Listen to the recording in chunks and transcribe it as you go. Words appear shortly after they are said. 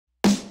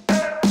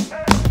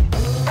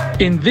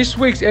In this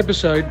week's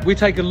episode, we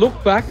take a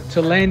look back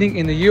to landing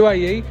in the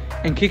UAE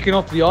and kicking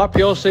off the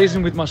IPL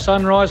season with my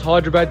Sunrisers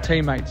Hyderabad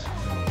teammates.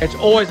 It's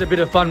always a bit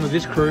of fun with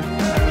this crew.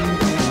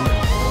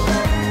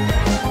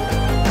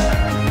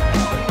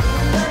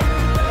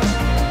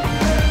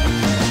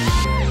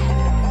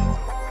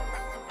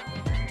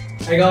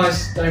 Hey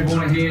guys, Dave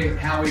Warner here.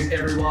 How is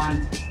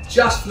everyone?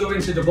 Just flew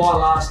into Dubai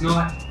last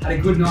night, had a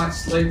good night's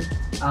sleep.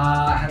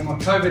 Had my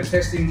COVID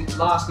testing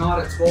last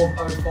night at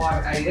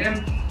 12:05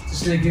 AM to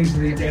sneak into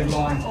the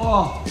deadline.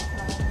 Oh,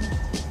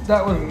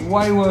 that was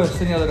way worse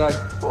than the other day.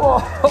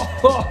 Oh.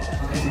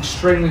 It's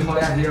extremely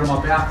hot out here on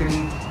my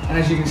balcony, and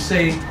as you can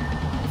see,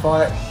 if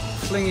I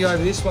fling you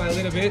over this way a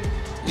little bit,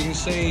 you can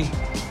see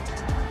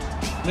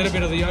a little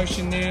bit of the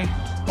ocean there.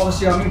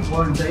 Obviously, I'm in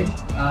quarantine.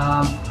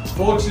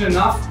 Fortunate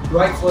enough,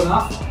 grateful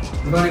enough,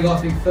 we've only got,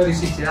 I think,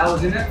 36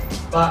 hours in it,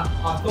 but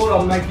I thought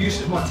I'd make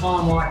use of my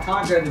time while I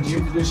can't go to the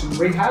gym to do some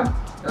rehab,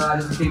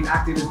 just to keep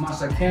active as much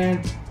as I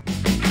can.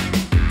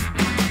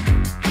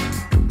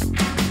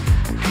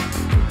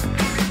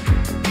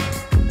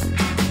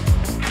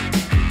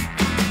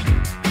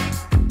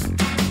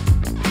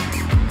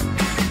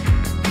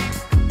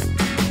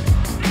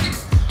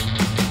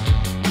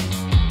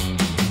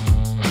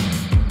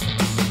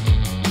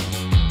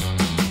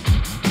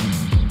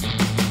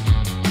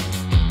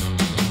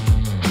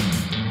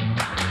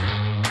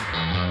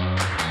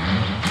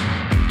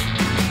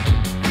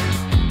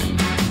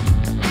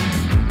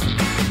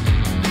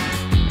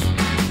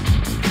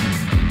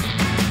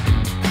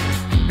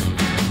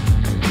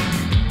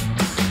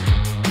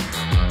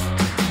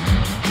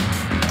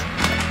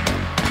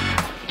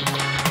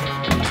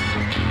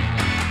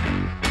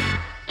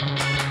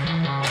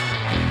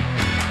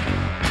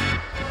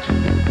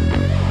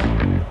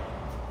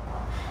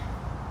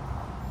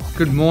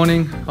 Good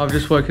morning. I've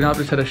just woken up,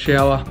 just had a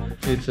shower.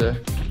 It's a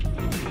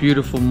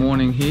beautiful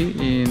morning here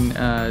in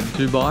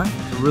Dubai.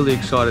 Really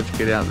excited to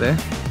get out there.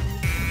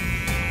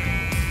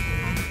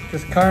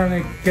 Just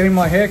currently getting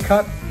my hair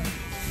cut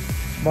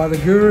by the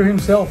guru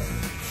himself.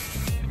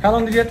 How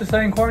long did you have to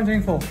stay in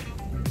quarantine for?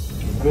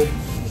 Good.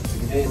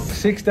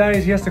 6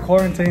 days he has to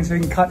quarantine so he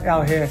can cut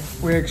our hair.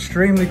 We're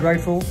extremely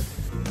grateful.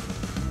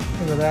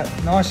 Look at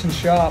that, nice and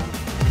sharp.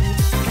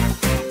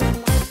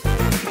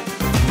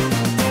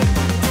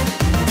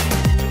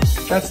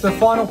 That's the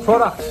final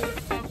product.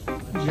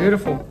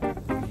 Beautiful.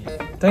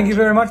 Thank you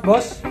very much,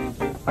 boss.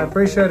 I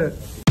appreciate it.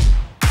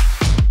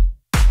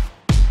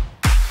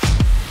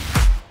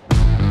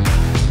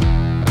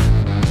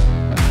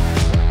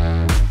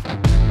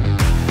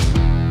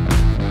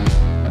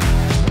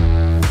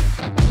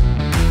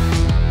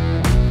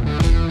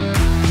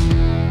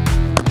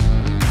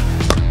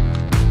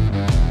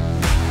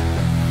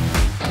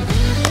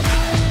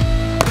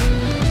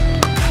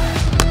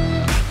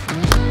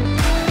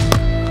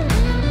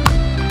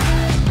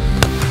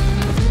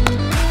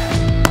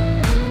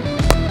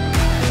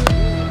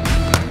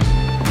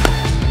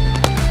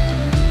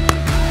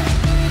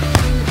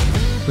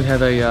 We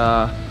have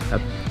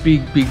a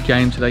big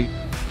game today.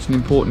 It's an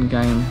important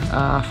game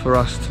for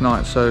us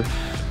tonight, so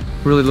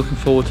really looking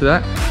forward to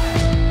that.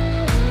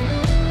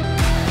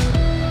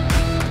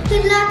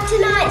 Good luck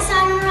tonight,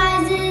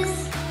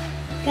 Sunrisers.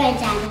 Go,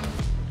 Jan.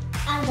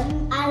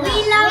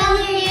 We love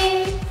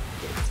you.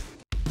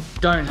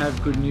 Don't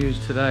have good news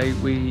today.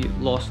 We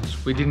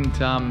lost. We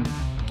didn't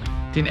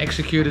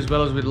execute as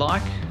well as we'd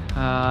like.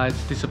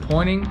 It's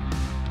disappointing,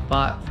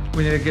 but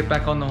we need to get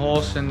back on the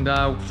horse and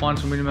find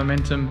some winning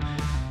momentum.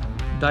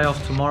 Day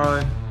off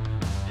tomorrow,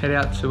 head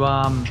out to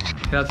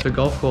the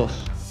golf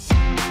course.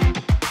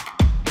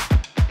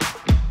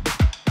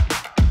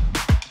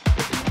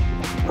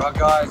 Right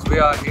guys, we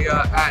are here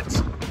at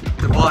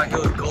Dubai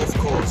Hills Golf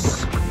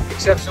Course.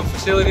 Exceptional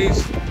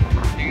facilities.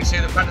 You can see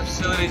the practice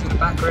facilities in the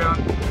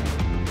background.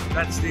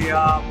 That's the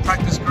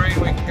practice green.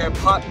 We can go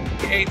putt.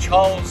 Each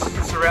hole's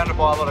surrounded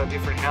by a lot of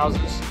different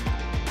houses.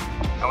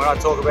 And when I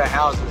talk about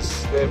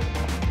houses, they're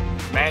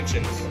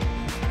mansions.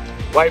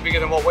 Way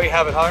bigger than what we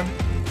have at home.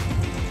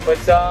 But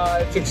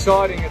it's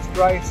exciting, it's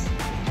great. It's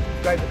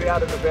great to be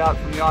out and about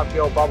from the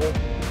IPL bubble.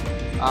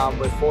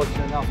 We're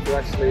fortunate enough to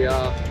actually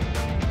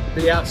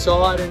be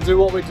outside and do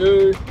what we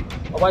do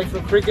away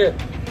from cricket.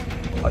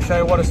 I'll show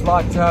you what it's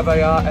like to have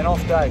an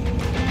off day.